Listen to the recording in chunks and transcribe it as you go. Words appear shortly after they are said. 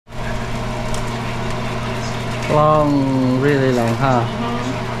Really long, huh?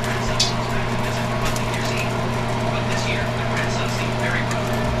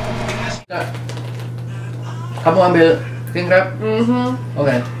 Kamu ambil king crab?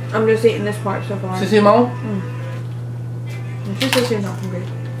 Okay. I'm just eating this part so far. Sisi mau? Sisi's not hungry.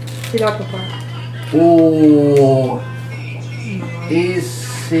 She don't prefer. Oh,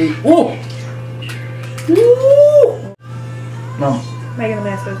 isi. Mom. Making a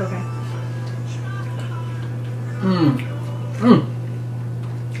mess, but it's okay.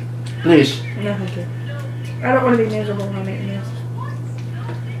 Please. No, thank you. I don't want to be miserable when I'm eating this.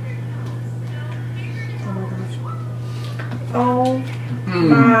 Oh my gosh. Oh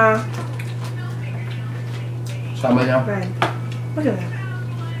my Sambalnya. God. Look at that.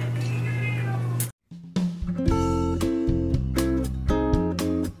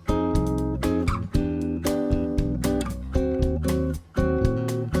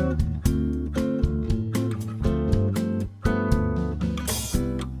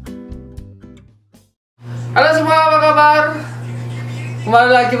 Halo semua, apa kabar? Kembali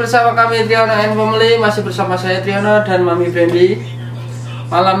lagi bersama kami TrionoandFamily. Masih bersama saya Triono dan Mami Brandy.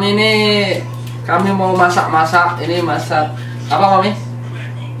 Malam ini kami mau masak-masak. Ini masak apa, Mami?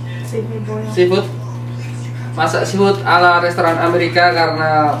 Seafood. Masak seafood ala restoran Amerika.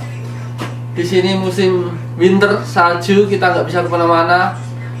 Karena di sini musim winter, salju, kita nggak bisa kemana-mana.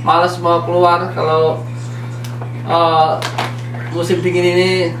 Males mau keluar. Kalau musim dingin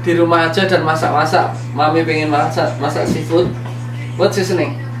ini di rumah aja dan masak-masak. Mami pengen masak seafood. What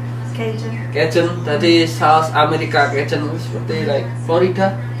seasoning? Cajun. Tadi saus Amerika Cajun, seperti like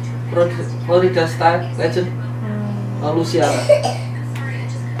Florida style Cajun. Louisiana.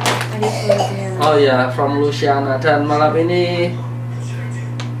 Oh ya, from Louisiana. Dan malam ini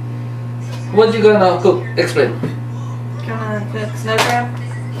what you gonna cook? Explain. Snow crab,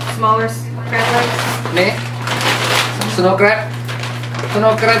 smaller crab legs. Nih, snow crab.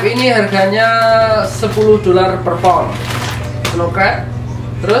 Snow crab ini harganya $10 per pound. Snow crab.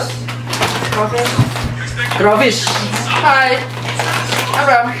 Terus crawfish. Hai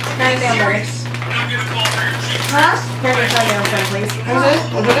Abram. Turn it down, buddy. Huh? Turn it down, please.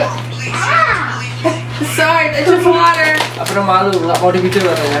 Sorry, it's just water. Abram malu, nggak mau di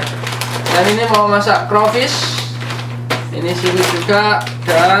video katanya. Dan ini mau masak crawfish. Ini seafood juga.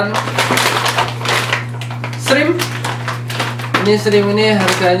 Dan shrimp. Ini shrimp ini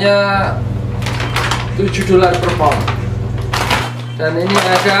harganya $7 per pound. Dan ini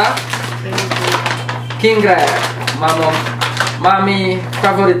ada king crab, mami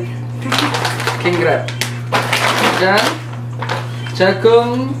favorit king crab. Dan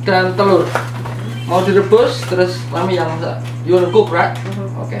jagung dan telur mau direbus, terus mami yang masak. You wanna cook, right?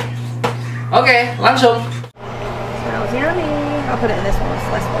 Oke, langsung. Smells yummy. I'll put it in this one with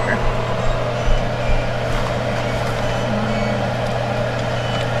less water.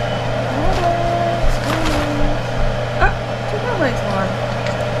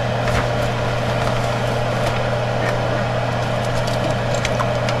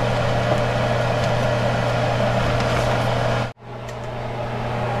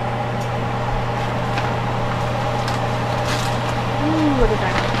 Look at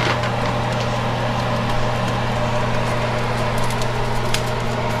that.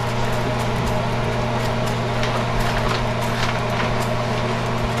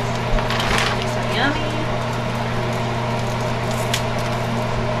 So yummy.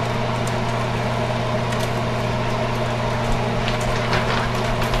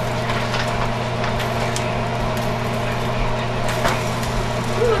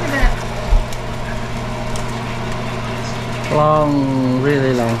 Ooh, look at that.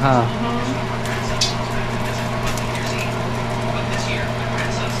 Really long, huh?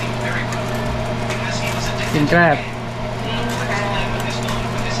 King crab. I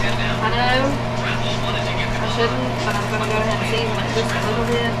know. I shouldn't, but I'm gonna go ahead and season it just a little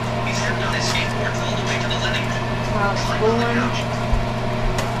bit. While it's cooling.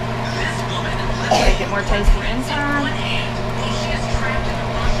 Make it more tasty inside.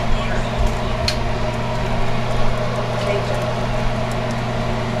 Cajun.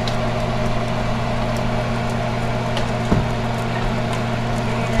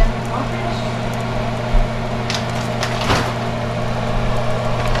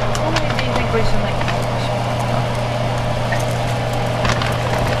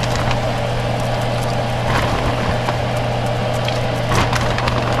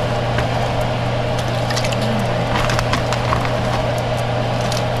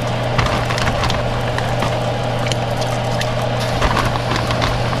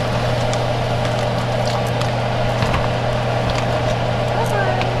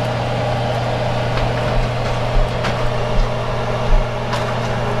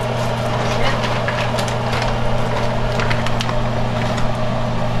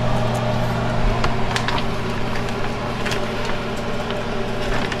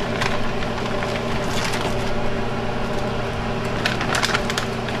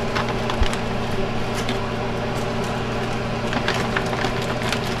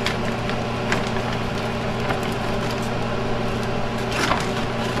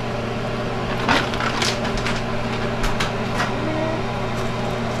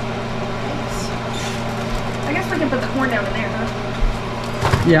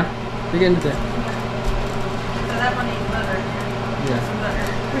 Yeah, we can do that. So that one needs butter. Yeah. Some butter.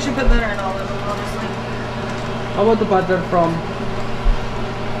 We should put butter in all of them, honestly. How about the butter from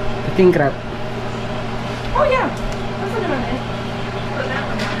the king crab? Oh yeah, that's a good one. Put that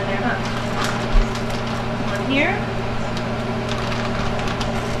one in there, huh? One here.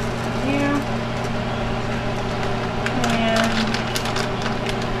 Here. And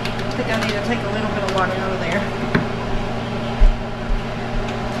I think I need to take a little bit of water out of there.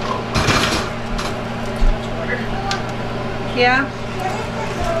 Yeah.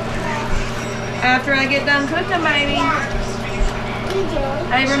 After I get done cooking, baby. We do.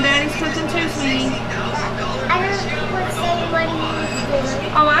 Abram, Daddy's cooking too, sweetie. I don't say what he's doing.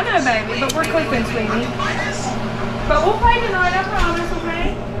 Oh, I know, baby, but we're cooking, sweetie. But we'll play tonight, I promise,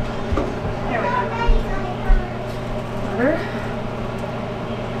 okay? There we go. Butter.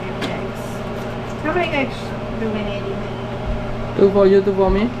 Eggs. How many eggs do we need? 2 for you, 2 for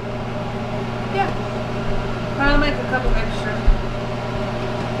me. Yeah. I'll make a couple extra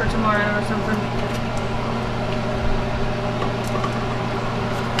for tomorrow or something.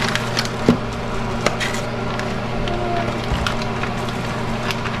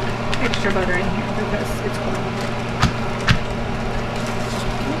 Extra butter in here because it's cold.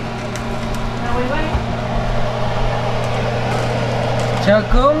 Now we wait.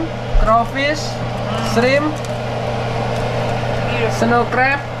 Jagung, crawfish, shrimp, Beautiful. snow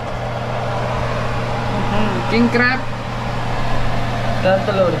crab, king crab, dan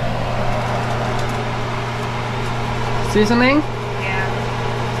telur. Seasoning. Yeah.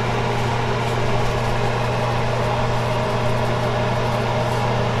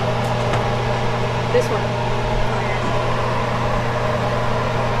 This one.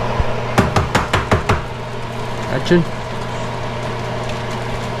 Cajun.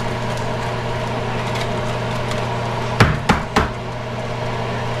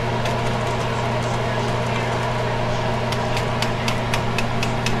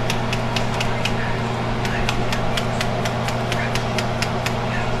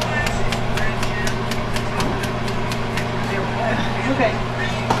 Okay.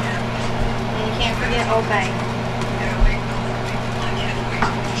 And you can't forget Old Bay.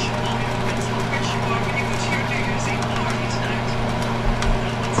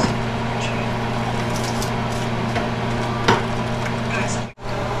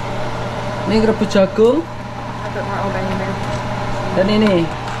 Ini rebus jagung I put more Old Bay in there. dan ini.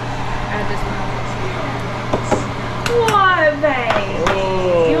 Add this one. What, babe?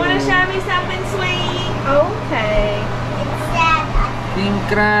 You want to show me something sweet? Okay. It's sad. King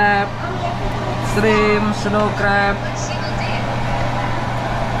crab, shrimp, snow crab.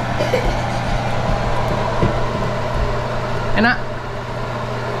 Enak.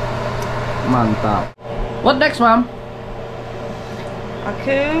 Mantap. What next, Mom?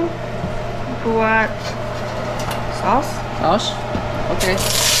 Aku buat sauce. Saus. Oke.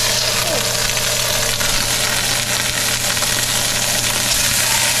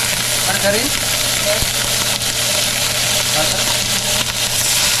 Margarin. Butter.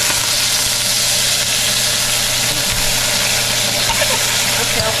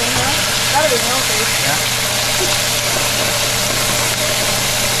 What's helping her? That'll be healthy. Ya.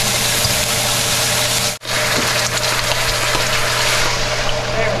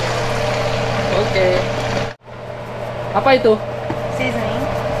 There we go. Oke. Apa itu? Seasoning.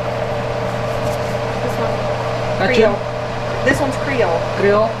 This one. Cajun. Creole. This one's Creole.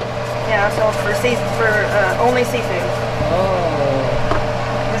 Creole. Yeah, so for only seafood. Oh.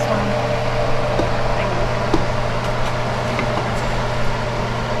 This one.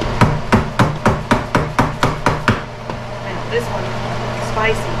 And this one,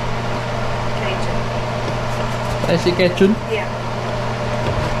 spicy Cajun. Spicy Cajun. Yeah.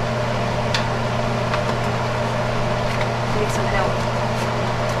 Need some help.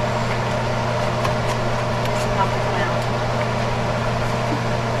 Help to come out.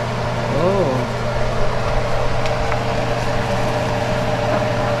 Oh.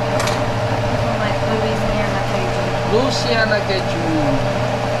 Like Louisiana Cajun. Lousiana Cajun.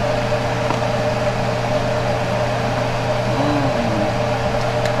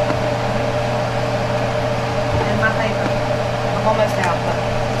 And my favorite. I'm almost out, but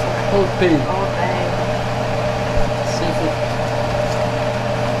it's okay. Old Bay. All day. Seafood.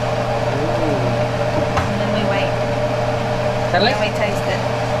 And then we wait. Garlic? Then we taste it.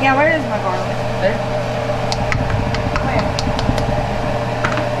 Yeah, where is my garlic? There. Where?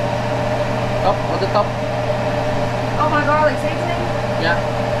 Top. On the top. Oh, my garlic seasoning? Yeah.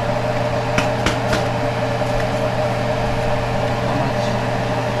 How much?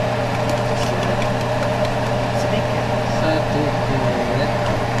 Sedikit. Sedikit.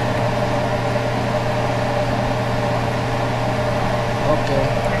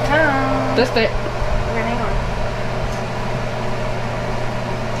 Test it. Okay, hang on.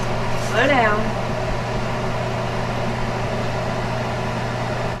 Slow down.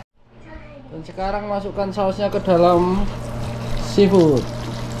 Dan sekarang masukkan sausnya ke dalam seafood.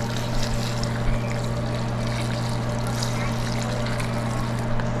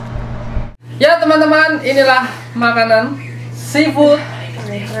 Ya teman-teman, inilah makanan seafood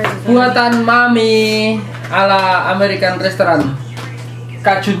buatan Mami ala American Restaurant.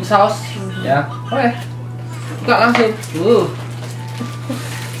 Cajun Saos, ya. Oke, buka langsung.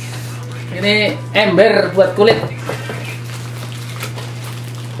 Ini ember buat kulit.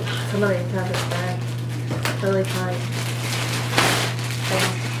 Somebody have this bag. Really tight.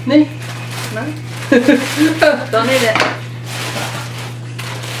 Nih. No? Don't need it.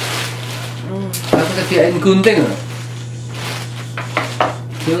 Aku sediain gunting.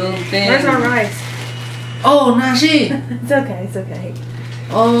 Gunting. Where's our rice? Oh, nasi. It's okay, it's okay.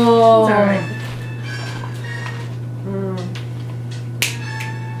 Oh. It's alright.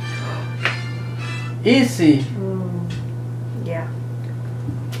 Easy. Yeah.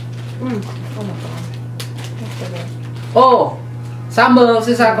 Oh my god. That's so good. Oh, sambal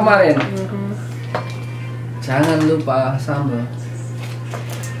sisa kemarin. Jangan lupa sambal.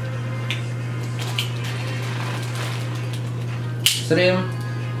 Shrimp.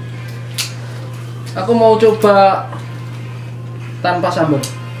 Aku mau coba tanpa sambal.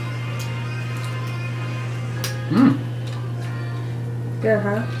 Good,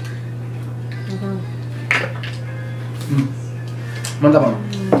 huh? Mantap, Bang.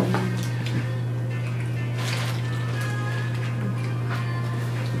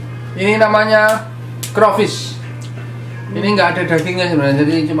 Ini namanya crawfish. Ini nggak ada dagingnya sebenarnya,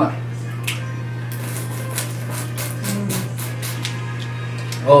 jadi cuma.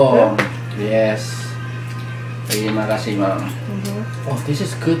 Oh, yes. Terima kasih, Bang. Oh, this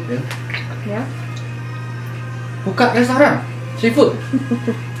is good, ya. Yeah. Buka restoran seafood.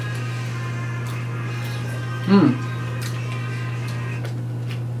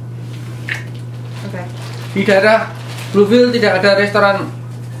 Okay. Di daerah Bluefield tidak ada restoran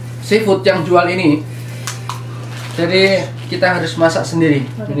seafood yang jual ini. Jadi kita harus masak sendiri.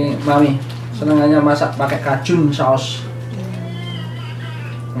 Ini Mami senangannya masak pakai Cajun Saos.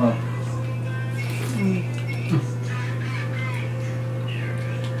 Oh.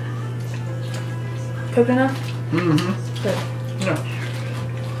 Coconut? Good. Good. Ya.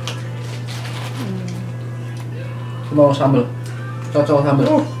 Mau sambal, cocok sambal.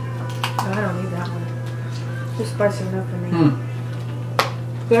 Oh, I don't need that one. Just spicy enough for me.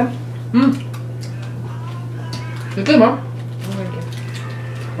 Good? Itu Bang. I'm gonna get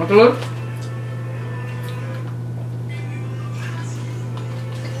Mau telur?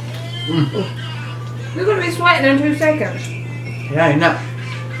 You're gonna be sweating in 2 seconds. Ya enak.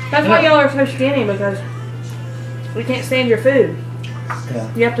 That's why y'all are so skinny, because we can't stand your food. Ya.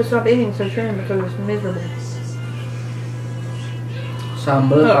 You have to stop eating so thin because it's miserable.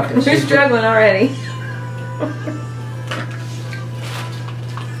 Sambal Look, pakai you're seafood. struggling already.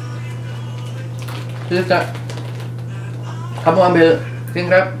 Bisa. Kamu ambil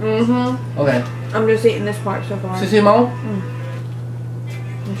king crab? Oke. I'm just eating this part so far. Sisi mau?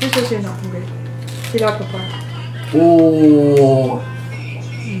 She's just not hungry. She likes the part. Oh.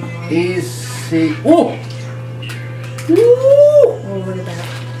 Isi. Oh, look at that.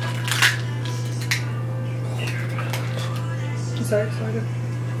 I'm so excited.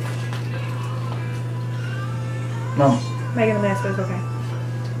 Mam. Making a mess, but it's okay.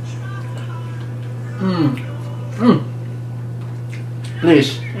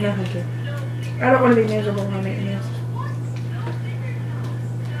 Please. No, thank you. I don't want to be miserable when I'm eating this.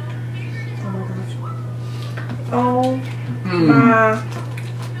 Oh my gosh. Oh my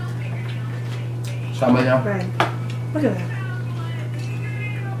Sambalnya. god. Look at that.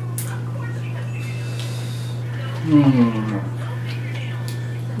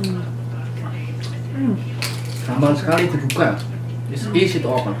 Gampang sekali dibuka. It's easy to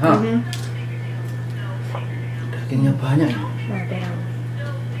open, ha? Dagingnya banyak. Oh, damn.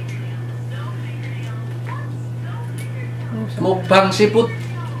 Mukbang seafood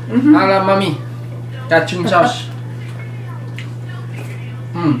ala Mami Cajun Saos.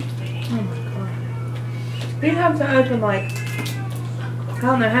 Oh my god. You'd have to open like, I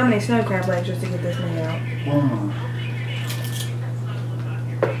don't know how many snow crab legs just to get this made out. Oh.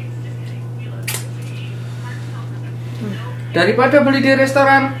 Daripada beli di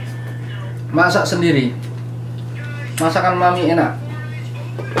restoran, masak sendiri. Masakan Mami enak.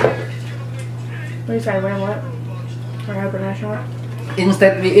 What do you say, when what? Or how pronunciation what?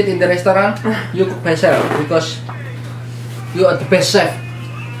 Instead we eat in the restaurant, you cook yourself because you are the best chef.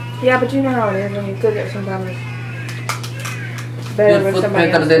 Yeah, but you know how it is when you cook it sometimes. It's better Your with food somebody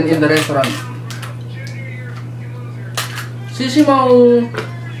better else. than in the restaurant. Sisi mau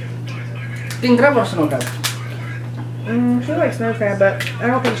king crab or snow crab? She likes snow crab, but I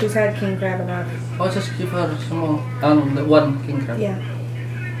don't think she's had king crab enough. Oh, just give her small, the one king crab. Yeah.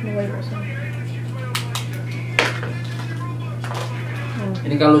 The label or something.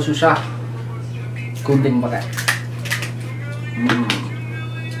 Ini kalau susah, gunting pakai.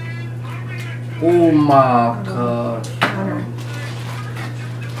 Oh my god.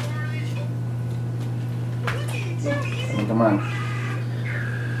 Teman-teman.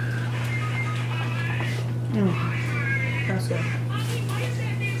 That's good.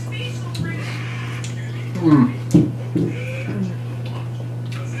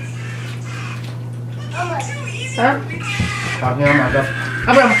 Huh? Paknya mantap.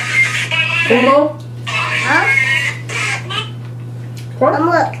 Apa? Mau? Huh? What?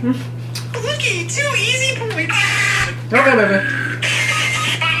 Look. Looky, two easy points. Oke, bebe.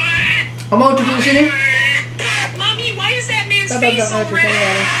 Kamu mau duduk di sini? Mommy, why is that man's Baba face don't know so what you're saying red?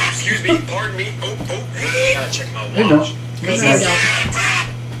 about it. Excuse me, pardon me. Gotta check my You know. watch.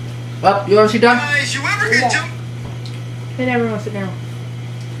 Up, you want to sit down? Guys, you ever get to... They never want to sit down.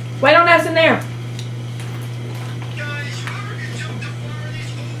 Wait on us in there.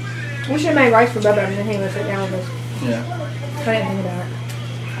 We should have made rice for Bubba and then he would sit down with us. Yeah. I didn't think about it.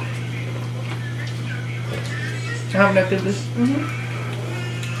 Have left this.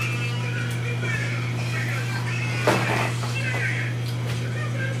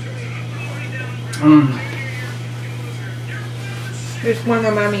 This one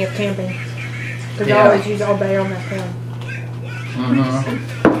remind me of camping. Because I Yeah. always use Old Bay on my phone.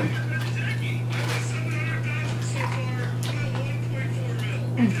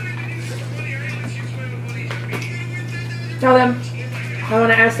 Tell them I want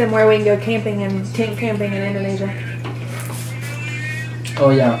to ask them where we can go camping and tent camping in Indonesia.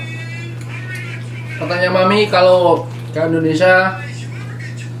 Oh ya. Katanya Mami kalau ke Indonesia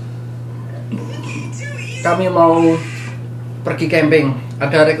kami mau pergi camping.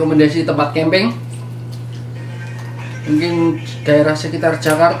 Ada rekomendasi tempat camping? Mungkin daerah sekitar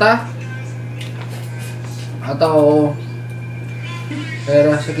Jakarta atau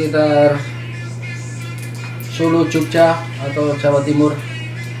daerah sekitar Solo, Jogja atau Jawa Timur.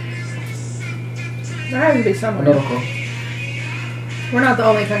 There has to be somewhere. Menurutku. We're not the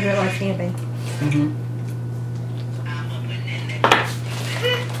only country that likes camping.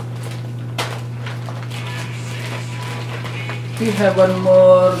 We have one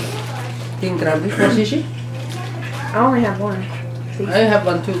more king crab for Sisi. I only have one. I have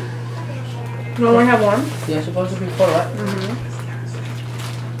one too. You only have one? Yeah, supposed to be four, right?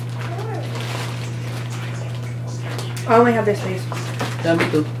 I only have this piece. Yeah, me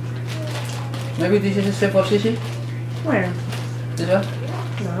too. Maybe this is a safe for Sisi. Where? This one?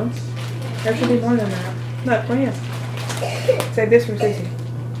 No. There should be more than that. Look, right here. Save this for Cece.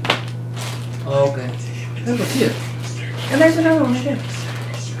 Oh, okay. That was here. And there's another one right here.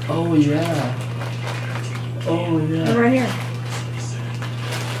 Oh yeah. Oh And yeah. right here.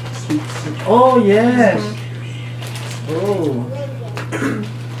 Oh yes. Oh.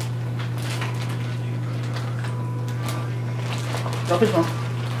 Drop this one.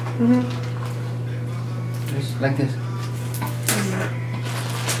 Just like this.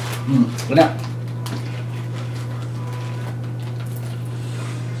 Enak.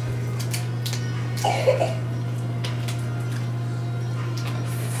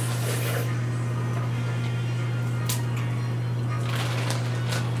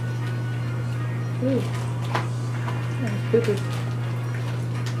 Ooh. That's poopy.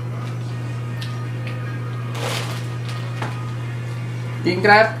 King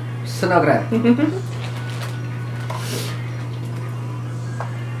crab, snow crab.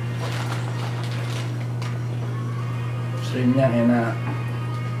 Shrimpnya enak.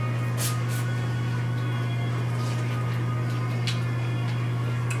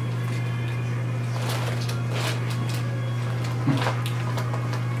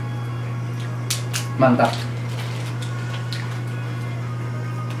 Mantap.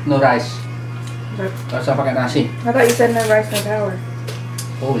 No rice. Gak usah pakai nasi. I thought you said no rice, no power.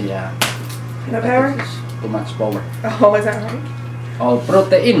 Oh yeah. No power? This is too much power. Oh, is that right? Oh,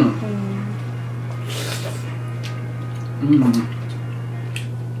 protein.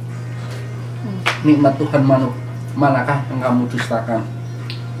 Nikmat Tuhan manakah yang kamu dustakan?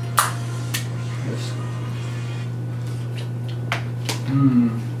 Yes.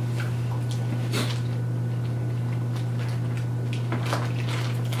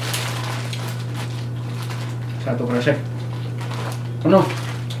 Satu kresek penuh.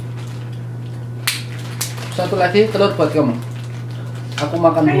 Satu lagi telur buat kamu. Aku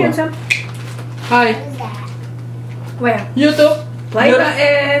makan Hey, dua. handsome. Hai, What is that? Where? YouTube. Play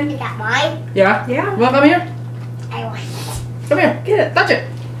button. Is that mine? Yeah. Yeah. Well, come here. I want it. Come here. Get it. Touch it.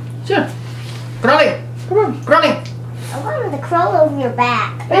 Sure. Crawling. Come on. Crawling. I wanted to crawl over your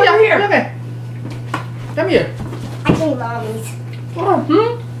back. Hey, yeah, over here. Okay. Come here. Actually, mommy's. Come on.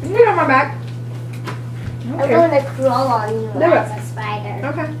 Get on my back. I'm Okay. going to crawl on you Do it. as a spider.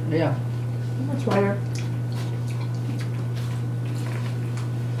 Okay. Yeah. That's right.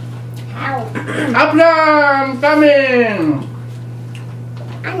 How? Abram, coming.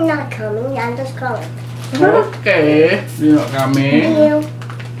 I'm not coming. I'm just crawling. Okay. You're not coming. You.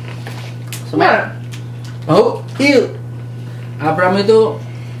 Smell. Oh, ew. Abram itu,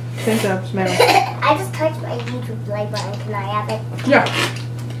 Think so. Smell. I just touched my YouTube play button. Can I have it? yeah.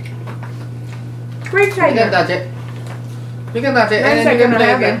 Great You can tiger. touch it. You can touch it, Nice and then you can second, I play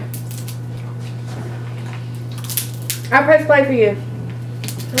have again. I press play for you.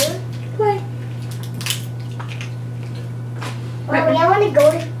 Hmm? Play. Mommy, I want to go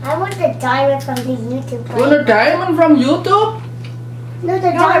to. I want the diamond from the YouTube play. You want a diamond from YouTube? No,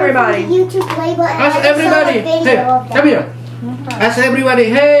 the Tell diamond everybody. from the YouTube play button. Ask I just saw everybody. a video Hey, of that. come here. Ask everybody.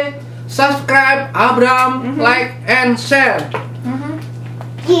 Hey, subscribe, Abram, like, and share.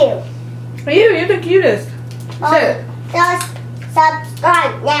 You. You're the cutest. Say it. Just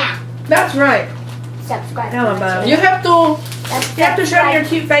subscribe now. That's right. Subscribe. Tell 'em, Bob. You have to. Just You have to show me your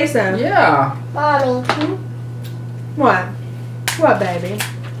cute face though. Yeah. Mommy. What? What, baby?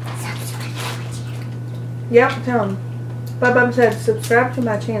 Subscribe. Yep, tell him. Bob said subscribe to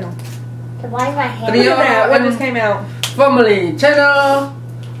my channel. Why is my hair? Trio- Look at that. What just came out? Family channel.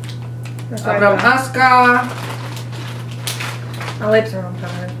 That's right. Abram Aska. My lips are on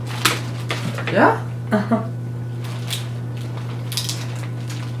fire. Yeah.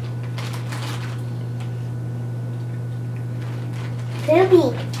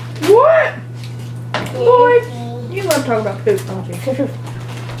 Poopy. What? Boy, you love talking about poop, don't you?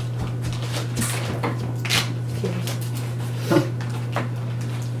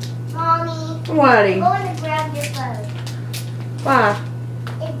 Mommy. I'm Waddy. going to grab your phone. Why?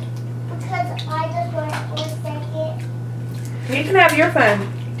 Because I just want for a second. You can have your phone.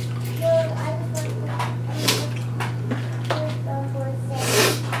 No, I just want your phone for a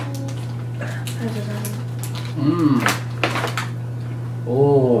second, please.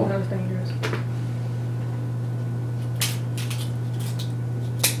 Oh. That was dangerous.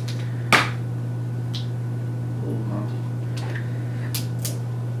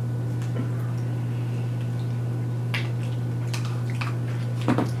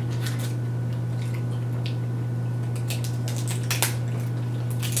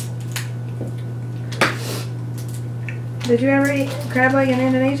 Did you ever eat crab leg in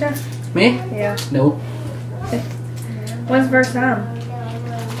Indonesia? Me? Yeah. No. When's the first time?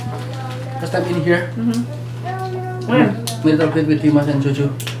 First time in here. When? Little bit with Dimas and Jojo.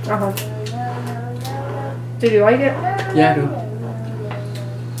 Uh-huh. Did you like it? Ya, aduh.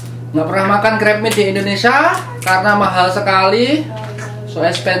 Nggak pernah makan crab meat di Indonesia karena mahal sekali, so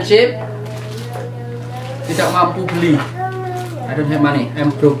expensive. Tidak mampu beli. I don't have money. I'm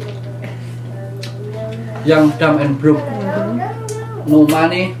broke. Young, dumb, and broke. No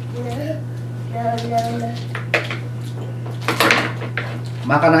money.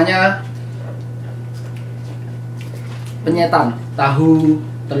 Makanannya penyetan, tahu,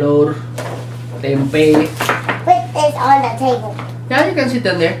 telur, tempe. Put this on the table. Yeah, you can sit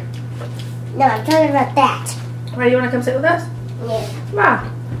down there. No, I'm talking about that. Why, you want to come sit with us? Yeah. Why?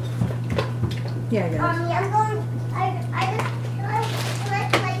 Yeah, guys. Mommy, I'm going. I just. Can I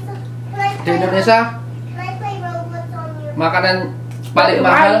play some? Can I Di play? Indonesia, Can I play Roblox on your? makanan paling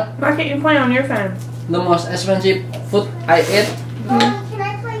mahal, Why can't you play on your phone? the most expensive food I ate, Mommy, can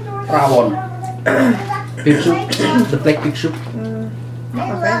I play your? rawon. Pig soup, the black pig soup. Not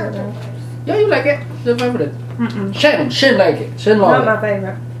my favorite though. Yeah, you like it? Your favorite? Mm-mm. Shane like it. Shane Not love my it.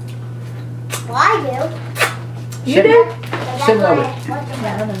 favorite. Well, I do. You Shane- do? But Same that's why level. I want to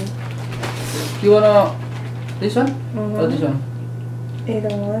Yeah, I know. know. You wanna this one or this one?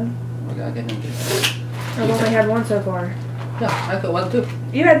 Either one. Okay, I can do this. I've only had one so far. Yeah, I got one too.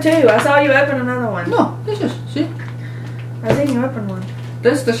 You had two. I saw you open another one. No, this is see. I seen you open one.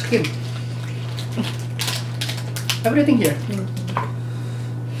 That's the skin. Everything here.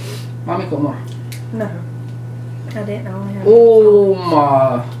 Mommy got more. No. I didn't. I only had Oh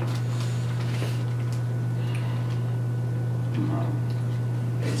my.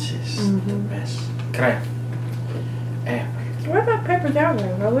 This is the best crab ever. Where's my paper towel go?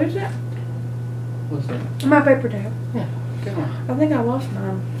 Did I lose it? What's that? My paper towel. Yeah, come on. I think I lost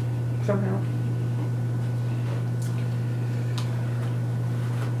mine somehow.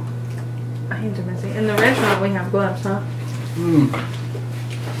 My hands are messy. In the restaurant, we have gloves, huh?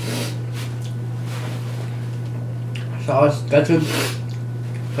 Saus Cajun,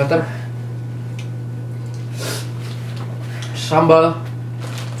 butter, sambal.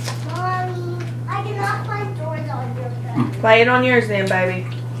 Mommy, I cannot find doors on your bed. Play it on yours then, baby.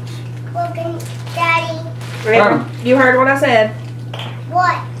 Looking, Daddy. You heard what I said.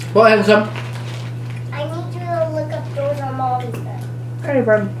 What? What, handsome? I need you to look up doors on Mommy's bed. Hey,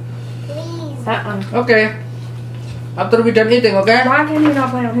 bro. Please. That one. Okay. After we done eating, okay? Why can he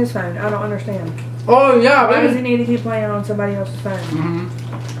not play on his phone? I don't understand. Oh yeah, Why does he baby. need to keep playing on somebody else's phone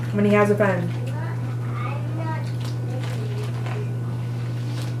when he has a phone? I'm not.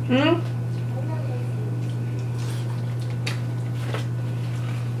 Hmm?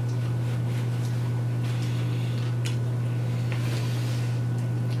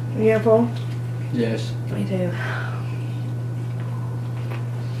 You get full? Yes. Me too.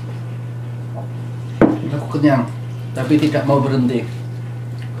 Aku kenyang, tapi tidak mau berhenti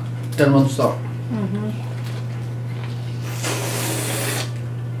dan non-stop.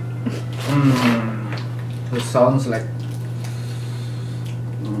 It sounds like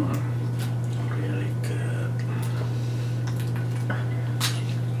really good.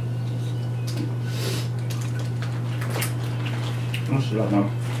 That's a lot now.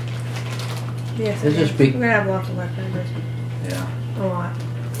 Yes, This it is big. We're gonna have lots of leftovers. Yeah. A lot.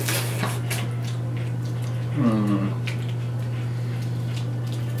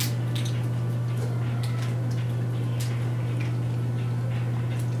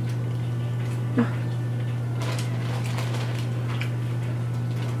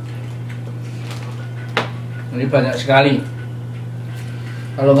 Ini banyak sekali.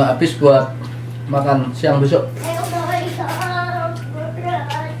 Kalau nggak habis buat makan siang besok. I don't know how to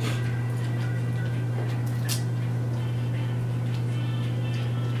run.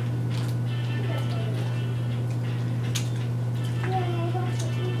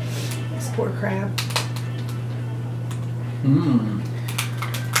 Poor crab.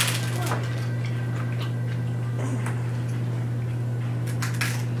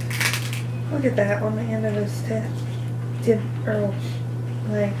 Look at that on the end of his tip or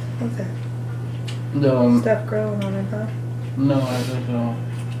legs. What's that? Stuff growing on it, huh? No, I don't know.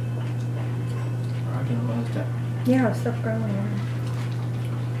 I don't know what's that. Yeah, stuff growing on it.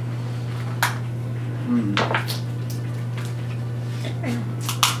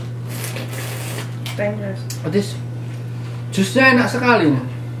 Dangerous. This jusnya enak sekali nih.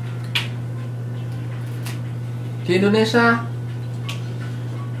 Di Indonesia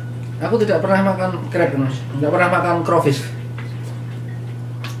aku tidak pernah makan crab, nggak pernah makan crawfish.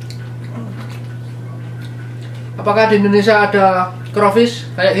 Apakah di Indonesia ada crawfish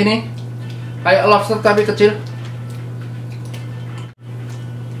kayak gini? Kayak lobster tapi kecil?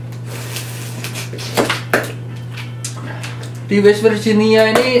 Di West Virginia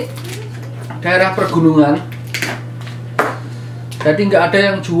ini daerah pergunungan, jadi nggak ada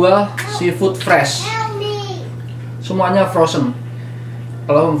yang jual seafood fresh, Help me. semuanya frozen.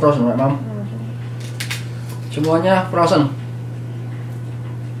 Kalau frozen, right, Mom? Semuanya frozen.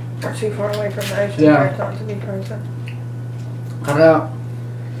 Not too far away from the ocean Yeah. for it not to be frozen. Karena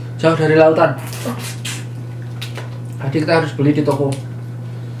jauh dari lautan, jadi kita harus beli di toko.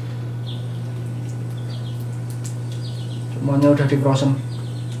 Semuanya udah di frozen,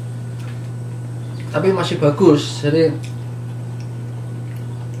 tapi masih bagus. Jadi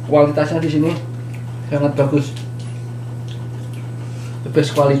kualitasnya di sini sangat bagus, the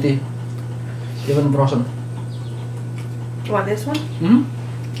best quality, even frozen. What, this one?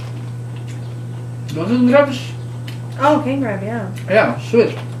 Frozen crabs, Oh, king crab, yeah. yeah,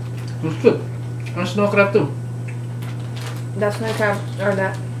 sweet, it's good. And snow crab too. That's no crab, or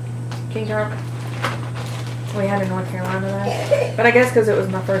that king crab we had in North Carolina last. But I guess because it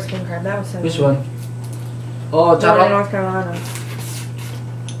was my first king crab, that was so Which good. one? Oh, The one in Charlotte. North Carolina.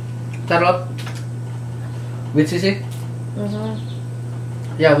 Charlotte. Which is it?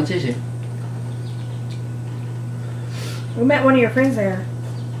 Yeah, which is it? We met one of your friends there.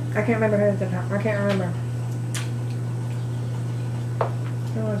 I can't remember who at the time. I can't remember.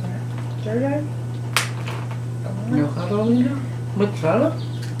 Who was that? Jojo? New Carolina. With Charlotte?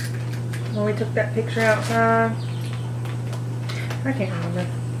 When we took that picture outside. I can't remember.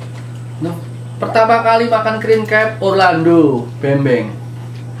 No. Pertama kali makan cream crab Orlando, Bembeng.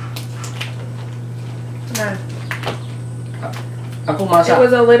 No. Aku It masak.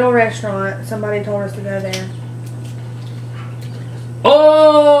 was a little restaurant. Somebody told us to go there.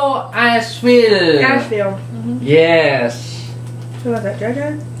 Oh, Asheville. Asheville. Yes. Who was that?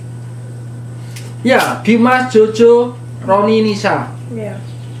 Jojo? Ya, Dimas, Jojo, Roni, Nisa. Yeah.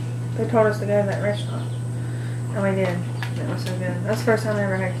 They told us to go to that restaurant. And we did. It was so good. That's the first time I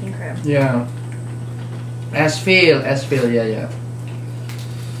ever had king crab. Yeah. Asheville, yeah.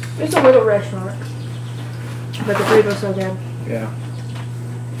 It's a little restaurant. But the food was so good. Yeah.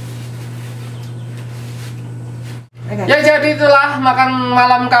 Okay. Ya, jadi itulah makan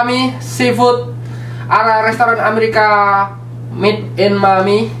malam kami seafood ala restoran Amerika Meat in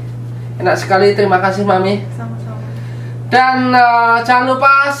Mami. Enak sekali, terima kasih Mami. Sama-sama. Dan jangan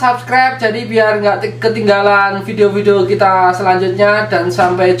lupa subscribe jadi biar nggak ketinggalan video-video kita selanjutnya. Dan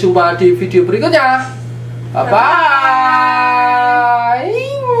sampai jumpa di video berikutnya. Bye bye.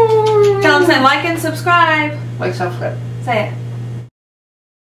 Tell them to like and subscribe. Like, subscribe. Say it.